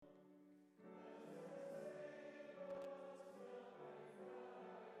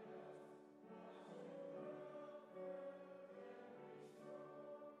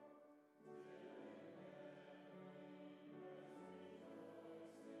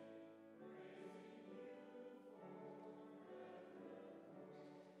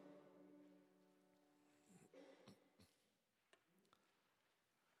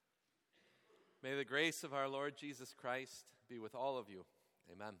May the grace of our Lord Jesus Christ be with all of you.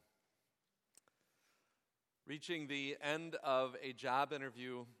 Amen. Reaching the end of a job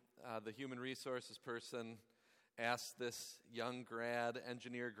interview, the human resources person asked this young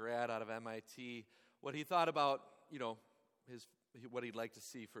engineer grad out of MIT, what he thought about, what he'd like to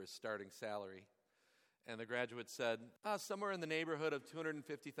see for his starting salary. And the graduate said, somewhere in the neighborhood of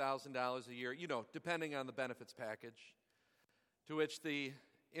 $250,000 a year, depending on the benefits package. To which the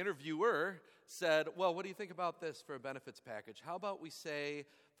interviewer said, well, what do you think about this for a benefits package? How about we say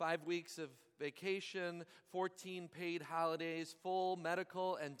 5 weeks of vacation, 14 paid holidays, full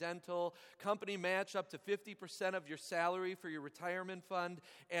medical and dental, company match up to 50% of your salary for your retirement fund,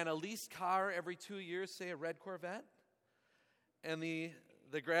 and a leased car every 2 years, say a red Corvette? And the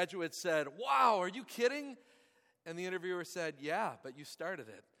graduate said, wow, are you kidding? And the interviewer said, yeah, but you started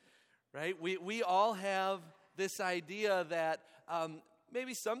it, right? We all have this idea that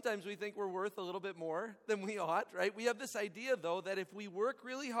maybe sometimes we think we're worth a little bit more than we ought, right? We have this idea, though, that if we work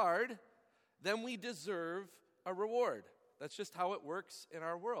really hard, then we deserve a reward. That's just how it works in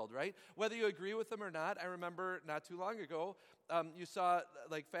our world, right? Whether you agree with them or not, I remember not too long ago, you saw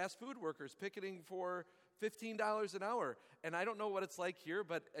like fast food workers picketing for $15 an hour. And I don't know what it's like here,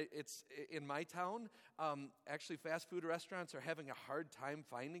 but it's in my town. Actually, fast food restaurants are having a hard time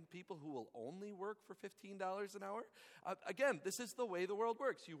finding people who will only work for $15 an hour. Again, this is the way the world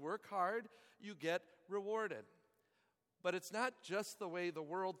works. You work hard, you get rewarded. But it's not just the way the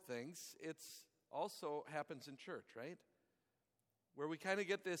world thinks. It's also happens in church, right? Where we kind of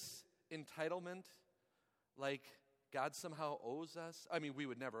get this entitlement, like God somehow owes us. I mean, we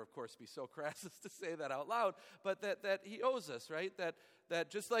would never, of course, be so crass as to say that out loud, but that he owes us, right? That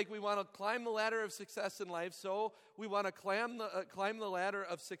just like we want to climb the ladder of success in life, so we want to climb the ladder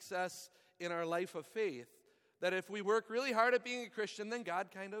of success in our life of faith. That if we work really hard at being a Christian, then God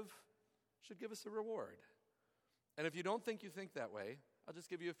kind of should give us a reward. And if you don't think you think that way, I'll just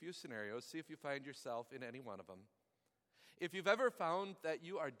give you a few scenarios, see if you find yourself in any one of them. If you've ever found that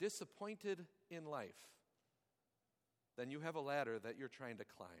you are disappointed in life, then you have a ladder that you're trying to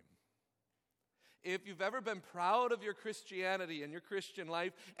climb. If you've ever been proud of your Christianity and your Christian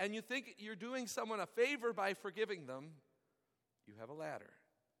life, and you think you're doing someone a favor by forgiving them, you have a ladder.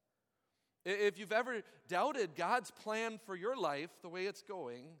 If you've ever doubted God's plan for your life, the way it's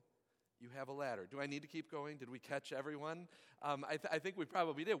going, you have a ladder. Do I need to keep going? Did we catch everyone? I think we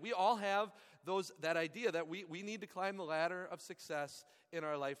probably did. We all have that idea that we need to climb the ladder of success in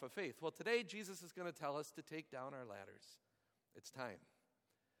our life of faith. Well, today Jesus is going to tell us to take down our ladders. It's time.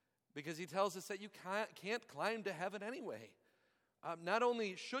 Because he tells us that you can't climb to heaven anyway. Not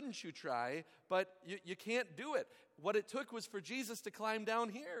only shouldn't you try, but you can't do it. What it took was for Jesus to climb down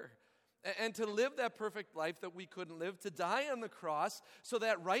here and to live that perfect life that we couldn't live, to die on the cross, so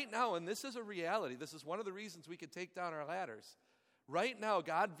that right now, and this is a reality, this is one of the reasons we can take down our ladders. Right now,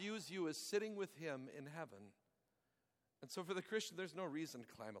 God views you as sitting with him in heaven. And so for the Christian, there's no reason to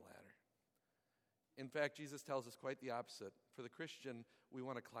climb a ladder. In fact, Jesus tells us quite the opposite. For the Christian, we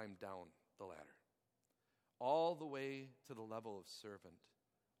want to climb down the ladder. All the way to the level of servant.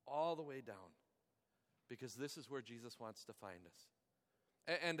 All the way down. Because this is where Jesus wants to find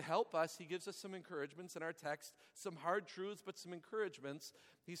us. And to help us, he gives us some encouragements in our text, some hard truths, but some encouragements.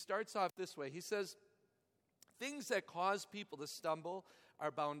 He starts off this way. He says, things that cause people to stumble are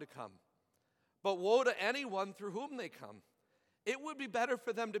bound to come. But woe to anyone through whom they come. It would be better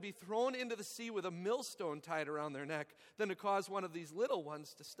for them to be thrown into the sea with a millstone tied around their neck than to cause one of these little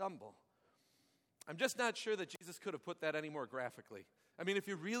ones to stumble. I'm just not sure that Jesus could have put that any more graphically. I mean, if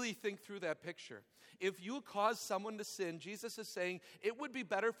you really think through that picture, if you cause someone to sin, Jesus is saying it would be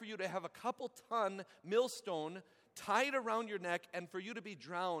better for you to have a couple-ton millstone tied around your neck and for you to be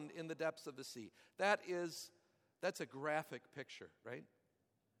drowned in the depths of the sea. That's a graphic picture, right?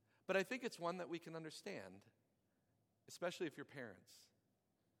 But I think it's one that we can understand, especially if you're parents.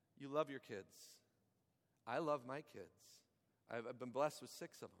 You love your kids. I love my kids. I've been blessed with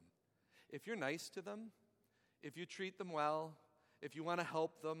 6 of them. If you're nice to them, if you treat them well, if you want to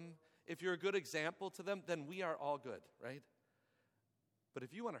help them, if you're a good example to them, then we are all good, right? But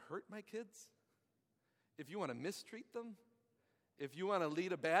if you want to hurt my kids, if you want to mistreat them, if you want to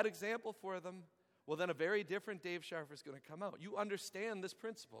lead a bad example for them, well, then a very different Dave Scharfer is going to come out. You understand this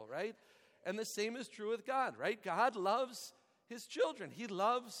principle, right? And the same is true with God, right? God loves his children. He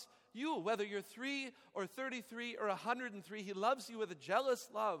loves you, whether you're 3 or 33 or 103. He loves you with a jealous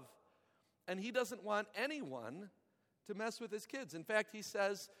love. And he doesn't want anyone to mess with his kids. In fact, he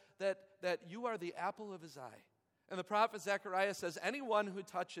says that you are the apple of his eye. And the prophet Zechariah says, anyone who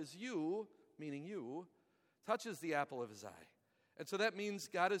touches you, meaning you, touches the apple of his eye. And so that means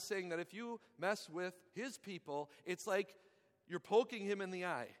God is saying that if you mess with his people, it's like you're poking him in the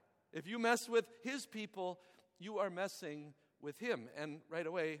eye. If you mess with his people, you are messing with him. And right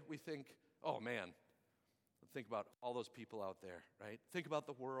away we think, oh man, think about all those people out there, right? Think about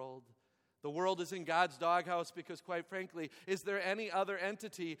the world. The world is in God's doghouse because, quite frankly, is there any other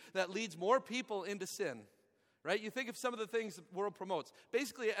entity that leads more people into sin? Right? You think of some of the things the world promotes.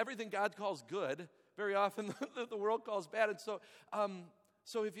 Basically, everything God calls good, very often the world calls bad. And so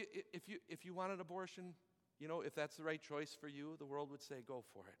if you want an abortion, if that's the right choice for you, the world would say, go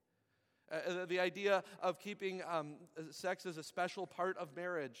for it. The idea of keeping sex as a special part of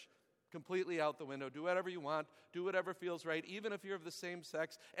marriage, completely out the window. Do whatever you want. Do whatever feels right, even if you're of the same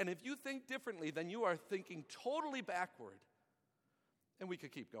sex. And if you think differently, then you are thinking totally backward. And we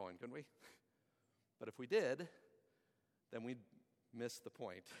could keep going, couldn't we? But if we did, then we'd miss the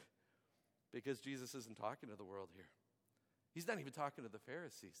point. Because Jesus isn't talking to the world here. He's not even talking to the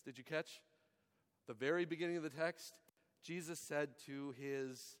Pharisees. Did you catch the very beginning of the text? Jesus said to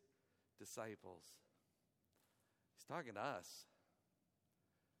his disciples. He's talking to us.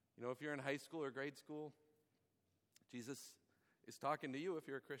 If you're in high school or grade school, Jesus is talking to you if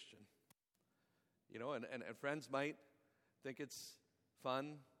you're a Christian. And friends might think it's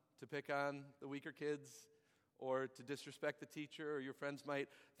fun to pick on the weaker kids or to disrespect the teacher, or your friends might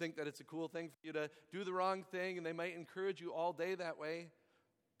think that it's a cool thing for you to do the wrong thing, and they might encourage you all day that way.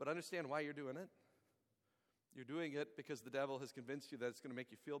 But understand why you're doing it. You're doing it because the devil has convinced you that it's going to make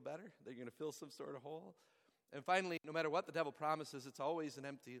you feel better, that you're going to fill some sort of hole. And finally, no matter what the devil promises, it's always an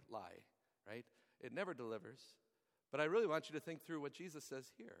empty lie, right? It never delivers. But I really want you to think through what Jesus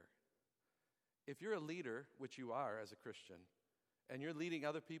says here. If you're a leader, which you are as a Christian, and you're leading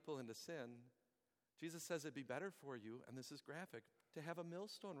other people into sin, Jesus says it'd be better for you, and this is graphic, to have a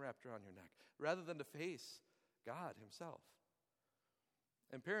millstone wrapped around your neck, rather than to face God himself.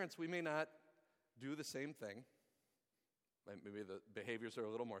 And parents, we may not do the same thing. Maybe the behaviors are a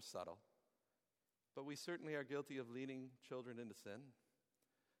little more subtle. But we certainly are guilty of leading children into sin,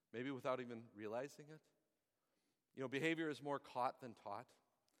 maybe without even realizing it. Behavior is more caught than taught.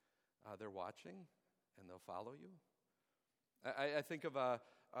 They're watching, and they'll follow you. I think of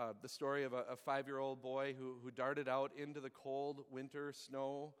the story of a 5-year-old boy who darted out into the cold winter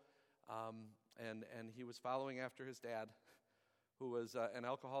snow, and he was following after his dad, who was an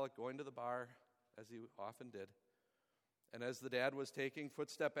alcoholic going to the bar, as he often did. And as the dad was taking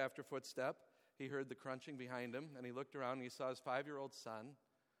footstep after footstep, he heard the crunching behind him, and he looked around and he saw his 5-year-old son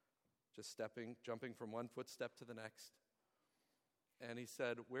just jumping from one footstep to the next. And he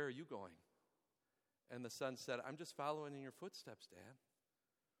said, "Where are you going?" And the son said, "I'm just following in your footsteps, Dad."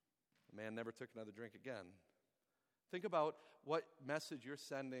 The man never took another drink again. Think about what message you're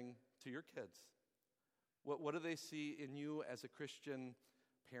sending to your kids. What do they see in you as a Christian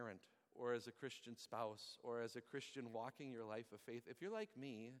parent, or as a Christian spouse, or as a Christian walking your life of faith? If you're like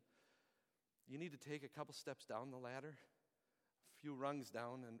me, you need to take a couple steps down the ladder, a few rungs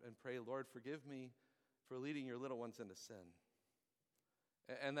down, and pray, "Lord, forgive me for leading your little ones into sin."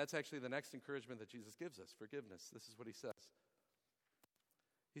 And that's actually the next encouragement that Jesus gives us, forgiveness. This is what he says.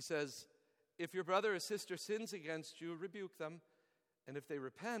 He says, "If your brother or sister sins against you, rebuke them, and if they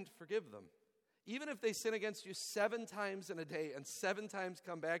repent, forgive them. Even if they sin against you 7 times in a day and 7 times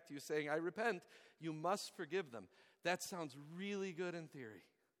come back to you saying, 'I repent,' you must forgive them." That sounds really good in theory.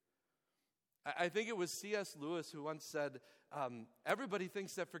 I think it was C.S. Lewis who once said, everybody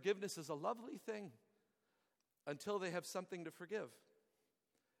thinks that forgiveness is a lovely thing until they have something to forgive.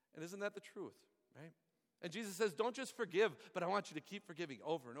 And isn't that the truth, right? And Jesus says, don't just forgive, but I want you to keep forgiving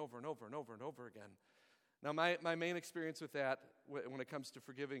over and over and over and over and over again. Now, my main experience with that, when it comes to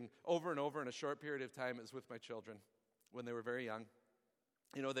forgiving over and over in a short period of time, is with my children when they were very young.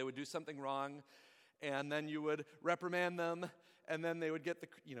 They would do something wrong, and then you would reprimand them, and then they would get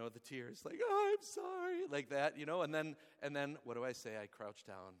the tears, like, "Oh, I'm sorry," like that, and then what do I say? I crouch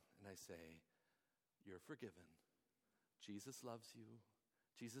down and I say, "You're forgiven. Jesus loves you.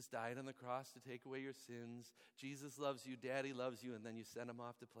 Jesus died on the cross to take away your sins. Jesus loves you. Daddy loves you." And then you send them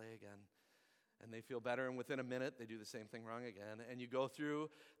off to play again. And they feel better, and within a minute, they do the same thing wrong again. And you go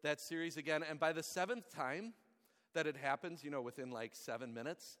through that series again, and by the 7th time that it happens, within like 7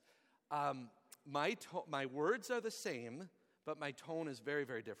 minutes, my words are the same, but my tone is very,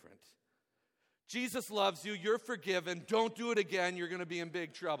 very different. Jesus loves you. You're forgiven. Don't do it again. You're going to be in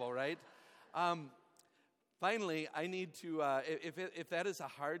big trouble, right? Finally, I need to, if that is a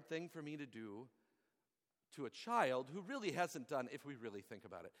hard thing for me to do to a child who really hasn't done, if we really think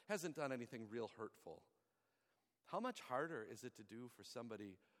about it, hasn't done anything real hurtful, how much harder is it to do for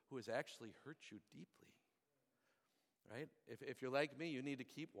somebody who has actually hurt you deeply? right? If you're like me, you need to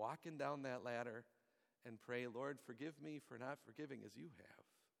keep walking down that ladder and pray, Lord, forgive me for not forgiving as you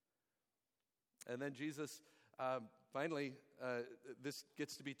have. And then Jesus, finally, this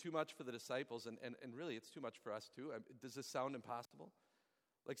gets to be too much for the disciples, and really it's too much for us too. Does this sound impossible?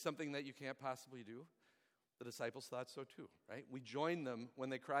 Like something that you can't possibly do? The disciples thought so too, right? We join them when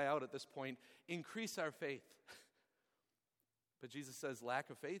they cry out at this point, increase our faith. But Jesus says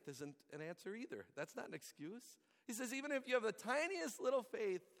lack of faith isn't an answer either. That's not an excuse. He says even if you have the tiniest little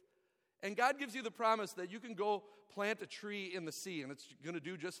faith, and God gives you the promise that you can go plant a tree in the sea and it's going to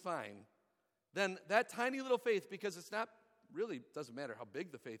do just fine, then that tiny little faith, because it's not really, doesn't matter how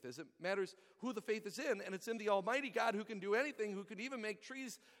big the faith is, it matters who the faith is in, and it's in the Almighty God who can do anything, who could even make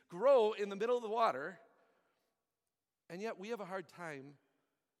trees grow in the middle of the water. And yet we have a hard time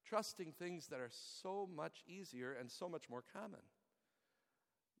trusting things that are so much easier and so much more common.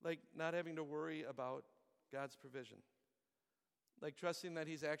 Like not having to worry about God's provision. Like trusting that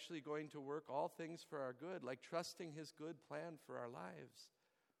He's actually going to work all things for our good. Like trusting His good plan for our lives.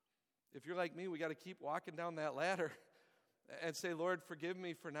 If you're like me, we got to keep walking down that ladder and say, Lord, forgive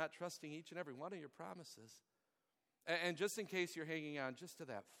me for not trusting each and every one of your promises. And just in case you're hanging on just to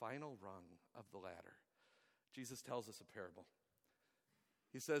that final rung of the ladder, Jesus tells us a parable.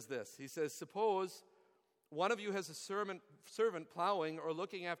 He says this. He says, suppose one of you has a servant plowing or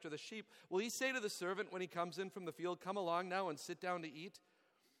looking after the sheep. Will he say to the servant when he comes in from the field, come along now and sit down to eat?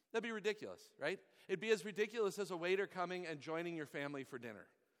 That'd be ridiculous, right? It'd be as ridiculous as a waiter coming and joining your family for dinner.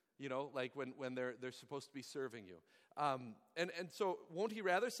 You know, like when they're supposed to be serving you. And so won't he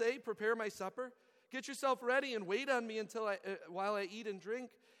rather say, prepare my supper? Get yourself ready and wait on me while I eat and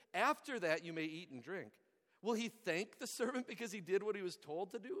drink. After that you may eat and drink. Will he thank the servant because he did what he was told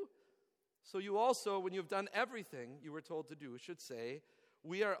to do? So you also, when you've done everything you were told to do, should say,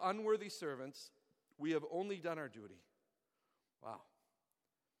 we are unworthy servants. We have only done our duty. Wow.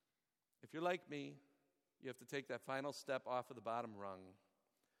 If you're like me, you have to take that final step off of the bottom rung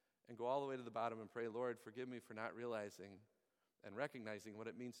and go all the way to the bottom and pray, Lord, forgive me for not realizing and recognizing what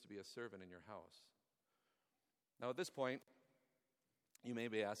it means to be a servant in your house. Now at this point, you may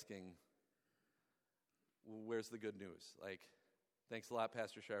be asking, where's the good news? Like, thanks a lot,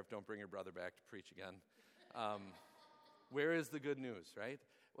 Pastor Sharp. Don't bring your brother back to preach again. Where is the good news, right?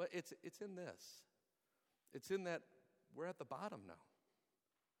 Well, it's in this. It's in that we're at the bottom now.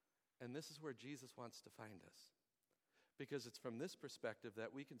 And this is where Jesus wants to find us. Because it's from this perspective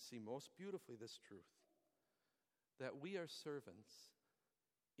that we can see most beautifully this truth. That we are servants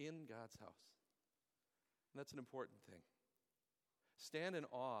in God's house. And that's an important thing. Stand in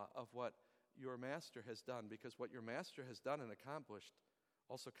awe of what your master has done, because what your master has done and accomplished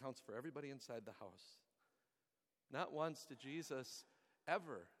also counts for everybody inside the house. Not once did Jesus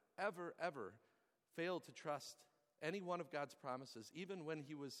ever fail to trust any one of God's promises, even when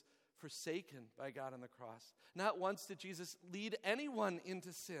he was forsaken by God on the cross. Not once did Jesus lead anyone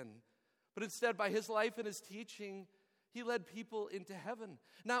into sin, but instead by his life and his teaching, he led people into heaven.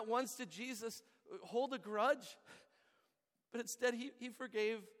 Not once did Jesus hold a grudge, but instead he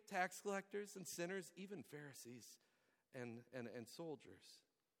forgave tax collectors and sinners, even Pharisees and soldiers.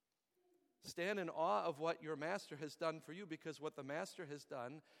 Stand in awe of what your master has done for you, because what the master has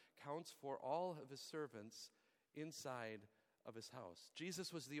done counts for all of his servants inside of his house.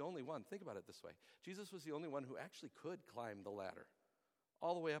 Jesus was the only one, think about it this way, Jesus was the only one who actually could climb the ladder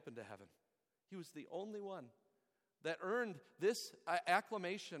all the way up into heaven. He was the only one that earned this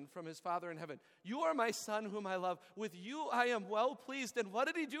acclamation from his Father in heaven. You are my Son whom I love. With you I am well pleased. And what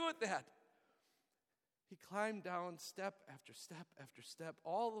did he do with that? He climbed down step after step after step,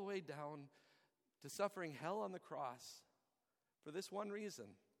 all the way down to suffering hell on the cross for this one reason,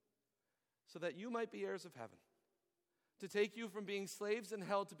 so that you might be heirs of heaven, to take you from being slaves in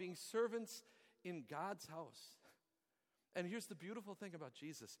hell to being servants in God's house. And here's the beautiful thing about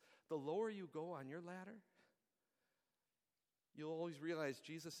Jesus. The lower you go on your ladder, you'll always realize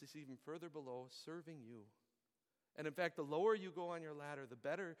Jesus is even further below, serving you. And in fact, the lower you go on your ladder, the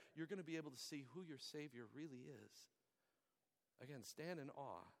better you're going to be able to see who your Savior really is. Again, stand in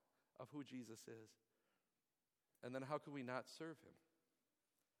awe of who Jesus is. And then how could we not serve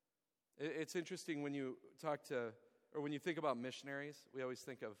him? It's interesting when you when you think about missionaries, we always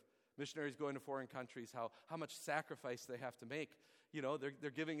think of missionaries going to foreign countries, how much sacrifice they have to make. You know,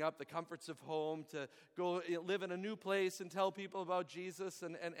 they're giving up the comforts of home to go live in a new place and tell people about Jesus.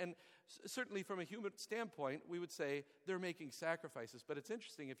 And certainly from a human standpoint, we would say they're making sacrifices. But it's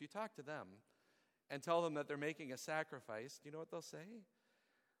interesting, if you talk to them and tell them that they're making a sacrifice, do you know what they'll say?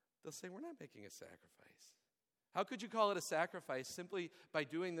 They'll say, we're not making a sacrifice. How could you call it a sacrifice simply by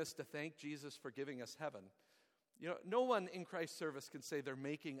doing this to thank Jesus for giving us heaven? No one in Christ's service can say they're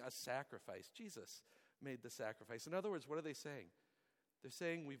making a sacrifice. Jesus made the sacrifice. In other words, what are they saying? They're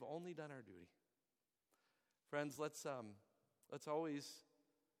saying we've only done our duty. Friends, let's always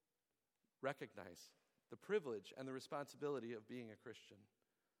recognize the privilege and the responsibility of being a Christian,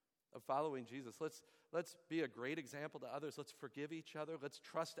 of following Jesus. Let's be a great example to others. Let's forgive each other. Let's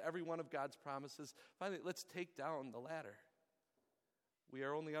trust every one of God's promises. Finally, let's take down the ladder. We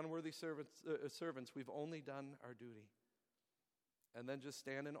are only unworthy servants. We've only done our duty. And then just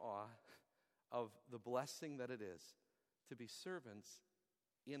stand in awe of the blessing that it is to be servants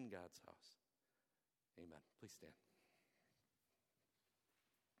in God's house. Amen. Please stand.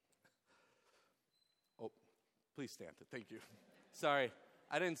 Oh, please stand. Thank you. Sorry,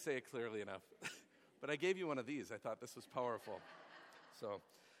 I didn't say it clearly enough. But I gave you one of these. I thought this was powerful. So,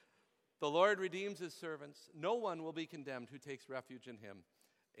 the Lord redeems his servants. No one will be condemned who takes refuge in him.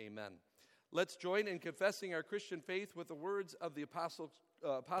 Amen. Let's join in confessing our Christian faith with the words of the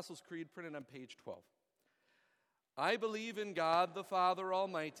Apostles' Creed printed on page 12. I believe in God the Father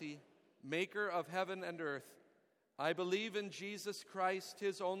Almighty, maker of heaven and earth. I believe in Jesus Christ,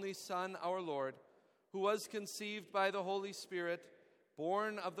 his only Son, our Lord, who was conceived by the Holy Spirit,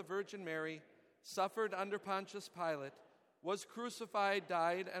 born of the Virgin Mary, suffered under Pontius Pilate, was crucified,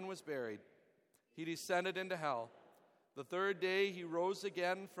 died, and was buried. He descended into hell. The third day he rose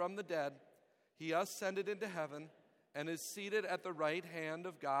again from the dead. He ascended into heaven and is seated at the right hand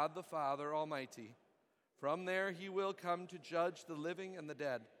of God the Father Almighty. From there he will come to judge the living and the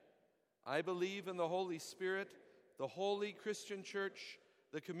dead. I believe in the Holy Spirit, the holy Christian church,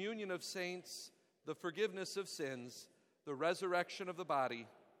 the communion of saints, the forgiveness of sins, the resurrection of the body,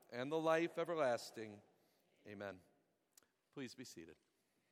 and the life everlasting. Amen. Please be seated.